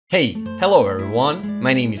Hey, hello everyone,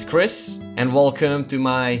 my name is Chris and welcome to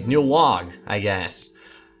my new vlog, I guess.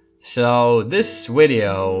 So this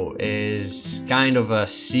video is kind of a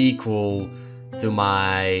sequel to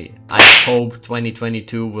my I hope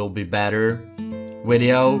 2022 will be better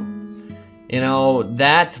video. You know,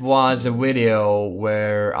 that was a video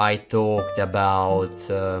where I talked about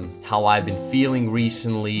how I've been feeling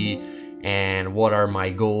recently and what are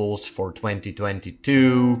my goals for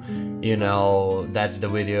 2022. You know, that's the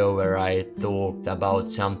video where I talked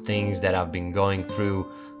about some things that I've been going through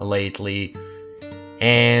lately.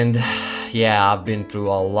 And yeah, I've been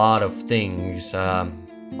through a lot of things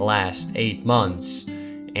last 8 months,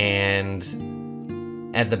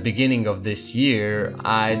 and at the beginning of this year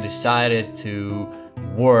I decided to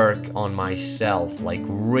work on myself, like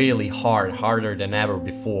really harder than ever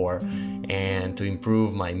before, and to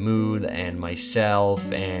improve my mood and myself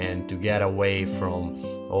and to get away from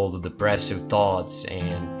all the depressive thoughts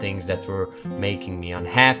and things that were making me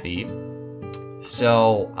unhappy.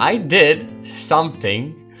 So I did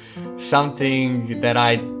something that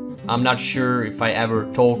I'm not sure if I ever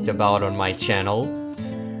talked about on my channel,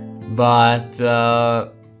 but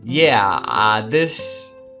this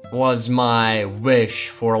was my wish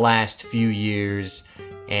for last few years,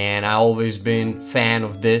 and I always been fan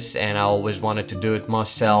of this and I always wanted to do it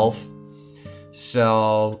myself.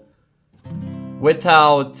 So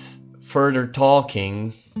without further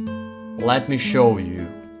talking, let me show you.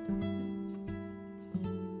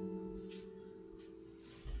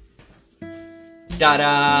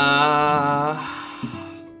 Ta-da!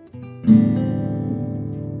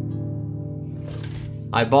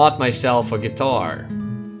 I bought myself a guitar.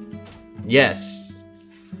 Yes,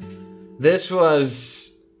 this was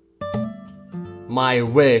my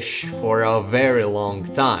wish for a very long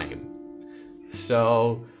time.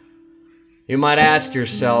 So you might ask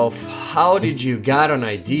yourself, how did you get an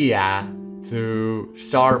idea to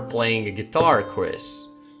start playing a guitar, Chris?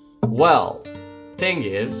 Well, thing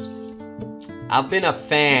is, I've been a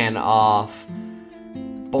fan of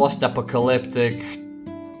post-apocalyptic,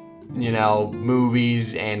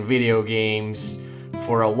 movies and video games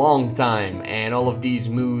for a long time, and all of these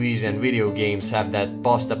movies and video games have that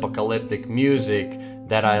post-apocalyptic music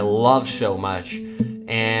that I love so much,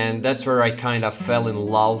 and that's where I kind of fell in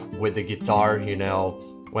love with the guitar.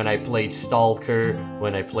 When I played Stalker,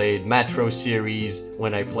 when I played Metro series,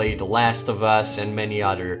 when I played The Last of Us and many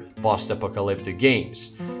other post-apocalyptic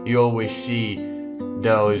games, you always see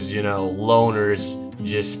those loners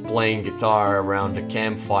just playing guitar around the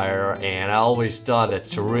campfire, and I always thought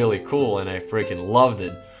that's really cool and I freaking loved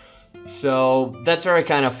it. So that's where I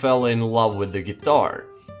kind of fell in love with the guitar.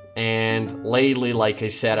 And lately, like I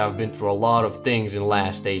said, I've been through a lot of things in the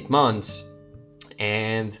last 8 months,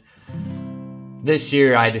 and this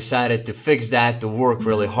year I decided to fix that, to work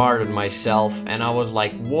really hard on myself, and I was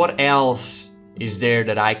like, what else is there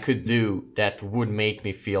that I could do that would make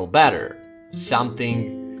me feel better?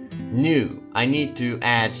 Something new. I need to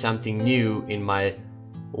add something new in my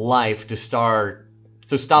life to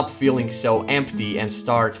stop feeling so empty and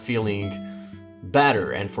start feeling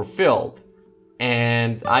better and fulfilled.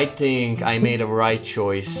 And I think I made a right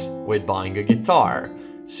choice with buying a guitar.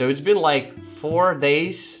 So it's been like 4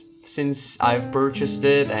 days since I've purchased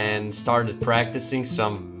it and started practicing, so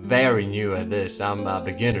I'm very new at this. I'm a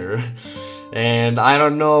beginner and I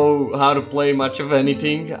don't know how to play much of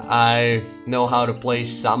anything. I know how to play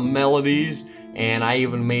some melodies, and I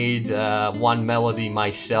even made one melody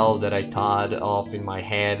myself that I thought of in my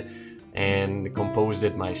head and composed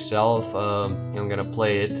it myself. I'm gonna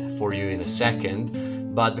play it for you in a second,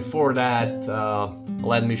 but before that,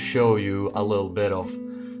 let me show you a little bit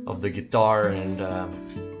of the guitar and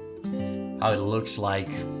how it looks like.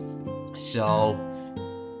 So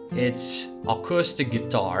it's acoustic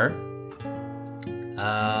guitar.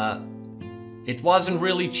 It wasn't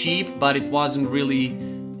really cheap, but it wasn't really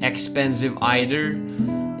expensive either.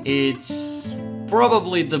 It's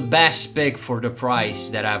probably the best pick for the price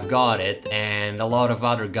that I've got it, and a lot of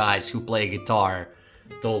other guys who play guitar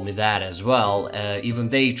told me that as well. Even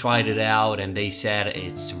they tried it out and they said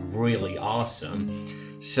it's really awesome.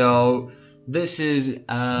 So this is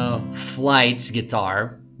Flight's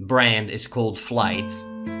guitar. Brand is called Flight,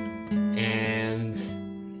 and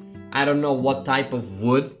I don't know what type of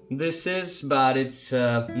wood this is, but it's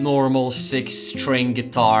a normal 6-string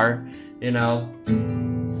guitar,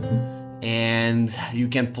 and you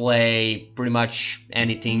can play pretty much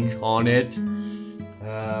anything on it,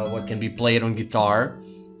 what can be played on guitar.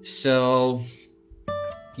 So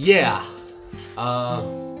yeah,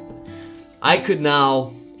 I could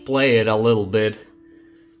now play it a little bit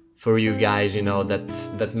for you guys, you know,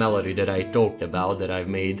 that melody that I talked about, that I've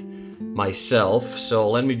made myself. So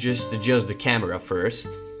let me just adjust the camera first.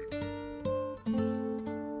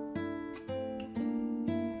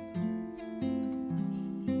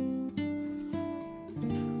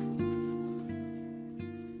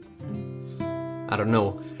 I don't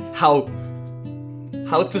know how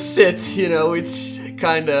to sit, you know, it's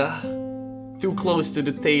kinda too close to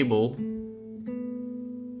the table.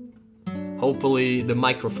 Hopefully the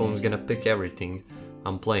microphone's gonna pick everything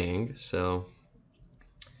I'm playing, so...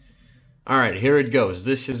 Alright, here it goes.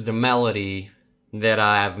 This is the melody that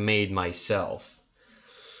I have made myself.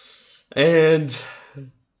 And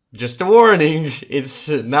just a warning, it's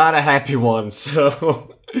not a happy one,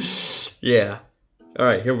 so... yeah.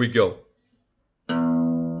 Alright, here we go.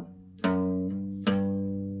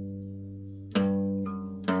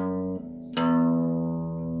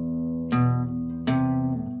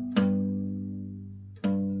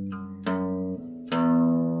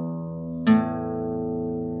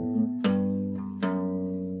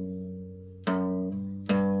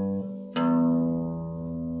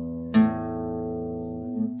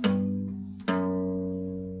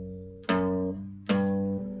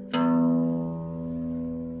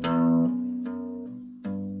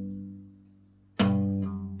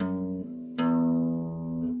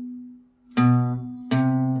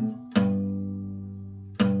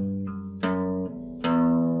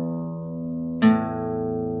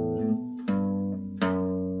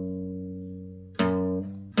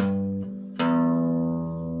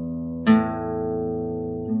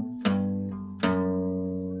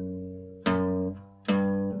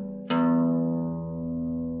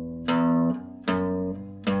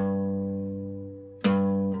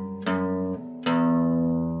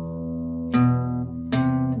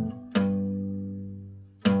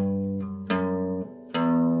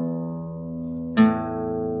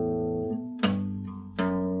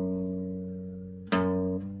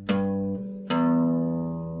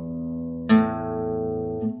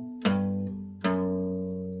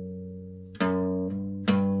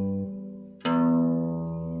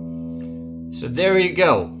 So there you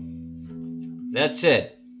go. That's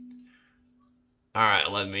it.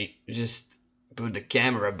 Alright, let me just put the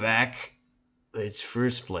camera back in its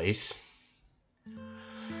first place.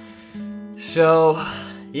 So,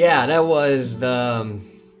 yeah, that was the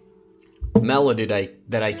melody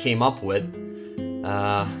that I came up with.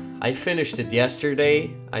 I finished it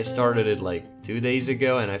yesterday. I started it like 2 days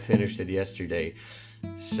ago and I finished it yesterday.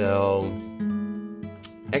 So...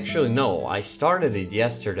 Actually, no, I started it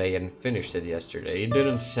yesterday and finished it yesterday. It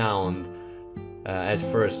didn't sound at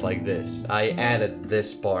first like this. I added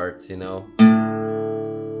this part, you know.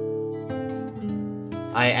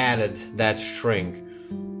 I added that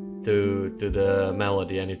string to the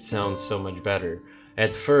melody and it sounds so much better.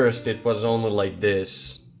 At first, it was only like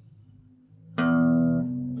this.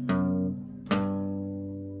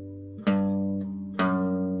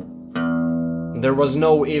 There was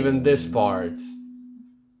no even this part.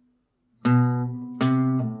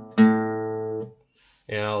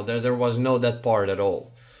 You know, there was no that part at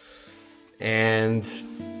all. And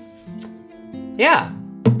yeah,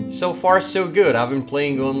 so far so good. I've been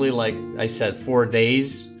playing only, like I said, 4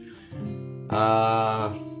 days.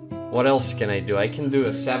 What else can I do? I can do a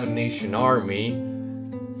 7-nation army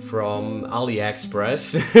from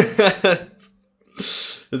AliExpress.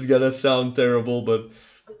 It's gonna sound terrible, but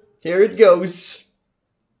here it goes.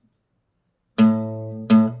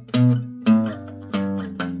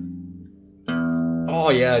 Oh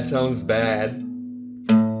yeah, it sounds bad.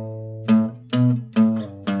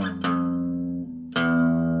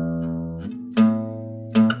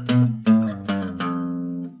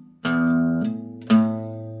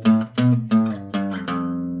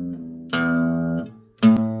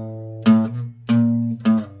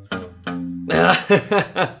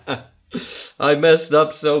 I messed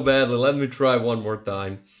up so badly. Let me try one more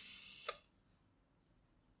time.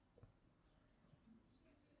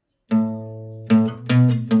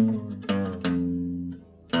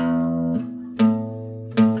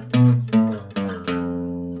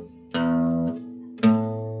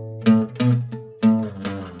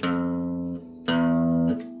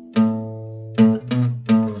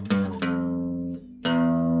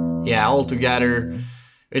 Yeah, altogether,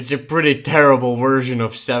 it's a pretty terrible version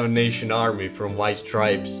of 7-nation army from White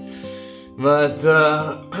Stripes. But,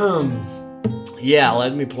 yeah,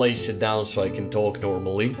 let me place it down so I can talk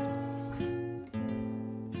normally.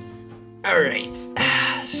 Alright,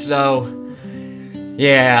 so,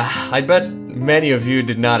 Yeah, I bet many of you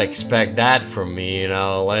did not expect that from me, you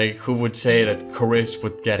know, like who would say that Chris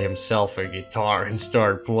would get himself a guitar and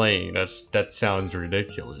start playing? That sounds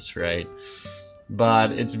ridiculous, right?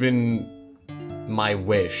 But it's been my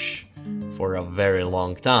wish for a very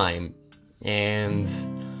long time. And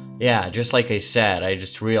yeah, just like I said, I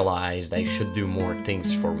just realized I should do more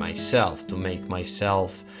things for myself to make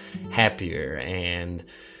myself happier, and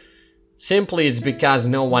simply it's because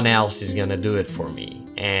no one else is gonna do it for me.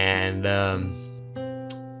 And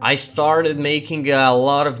I started making a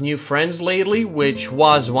lot of new friends lately, which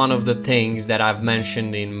was one of the things that I've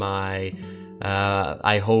mentioned in my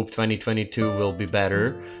I hope 2022 will be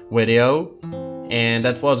better video, and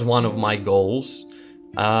that was one of my goals.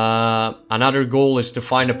 Another goal is to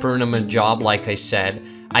find a permanent job. Like I said,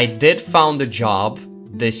 I did found a job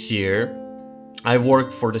this year. I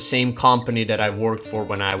worked for the same company that I worked for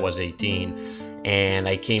when I was 18, and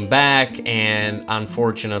I came back, and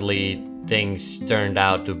unfortunately things turned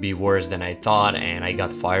out to be worse than I thought, and I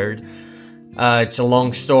got fired. It's a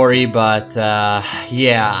long story, but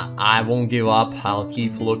yeah, I won't give up. I'll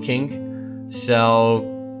keep looking.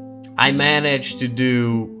 So I managed to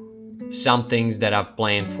do some things that I've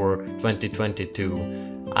planned for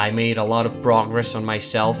 2022. I made a lot of progress on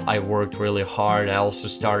myself. I worked really hard. I also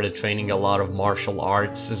started training a lot of martial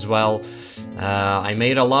arts as well. I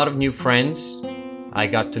made a lot of new friends. I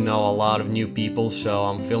got to know a lot of new people, so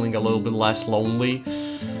I'm feeling a little bit less lonely.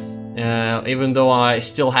 Even though I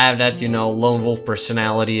still have that, you know, lone wolf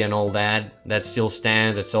personality and all that, that still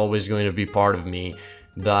stands. It's always going to be part of me.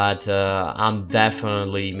 But I'm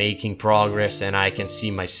definitely making progress, and I can see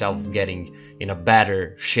myself getting in a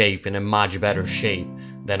better shape, in a much better shape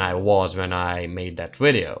than I was when I made that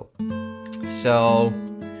video. So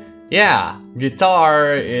yeah,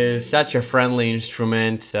 guitar is such a friendly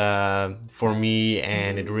instrument for me,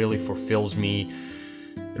 and it really fulfills me.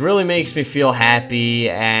 It really makes me feel happy,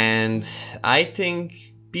 and I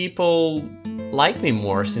think people like me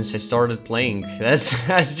more since I started playing.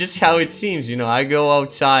 That's just how it seems, you know. I go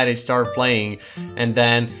outside, I start playing, and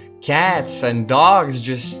then cats and dogs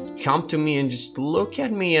just come to me and just look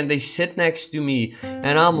at me, and they sit next to me,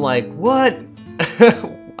 and I'm like, what?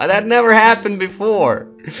 That never happened before.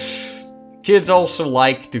 Kids also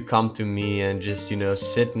like to come to me and just, you know,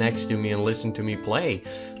 sit next to me and listen to me play.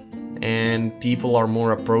 And people are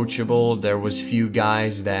more approachable. There was few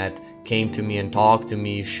guys that came to me and talked to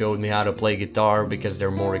me, showed me how to play guitar because they're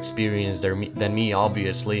more experienced than me,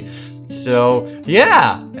 obviously. So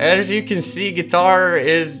yeah, as you can see, guitar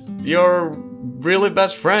is your really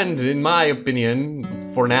best friend, in my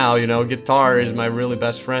opinion, for now. You know, guitar is my really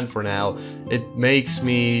best friend for now. It makes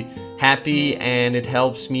me happy, and it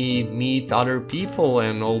helps me meet other people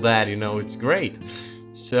and all that, you know. It's great.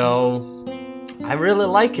 So I really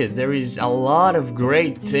like it. There is a lot of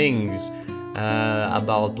great things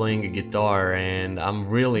about playing a guitar, and I'm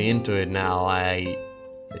really into it now. I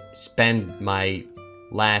spend my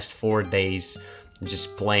last 4 days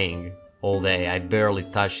just playing all day. I barely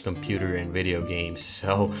touched computer and video games,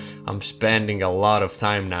 so I'm spending a lot of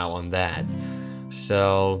time now on that.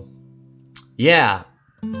 So yeah,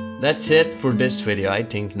 that's it for this video. I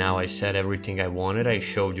think now I said everything I wanted. I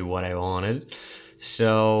showed you what I wanted.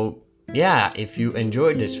 So yeah, if you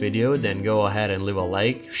enjoyed this video, then go ahead and leave a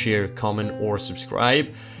like, share, comment, or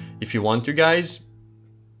subscribe if you want to, guys.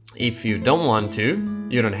 If you don't want to,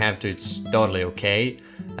 you don't have to. It's totally okay.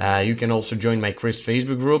 You can also join my Chris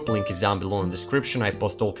Facebook group. Link is down below in the description. I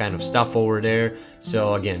post all kind of stuff over there.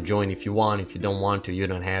 So again, join if you want. If you don't want to, you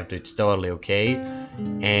don't have to. It's totally okay.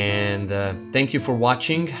 And thank you for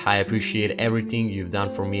watching. I appreciate everything you've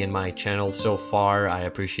done for me and my channel so far. I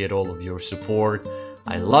appreciate all of your support.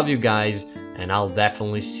 I love you guys, and I'll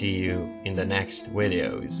definitely see you in the next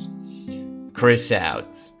videos. Chris out.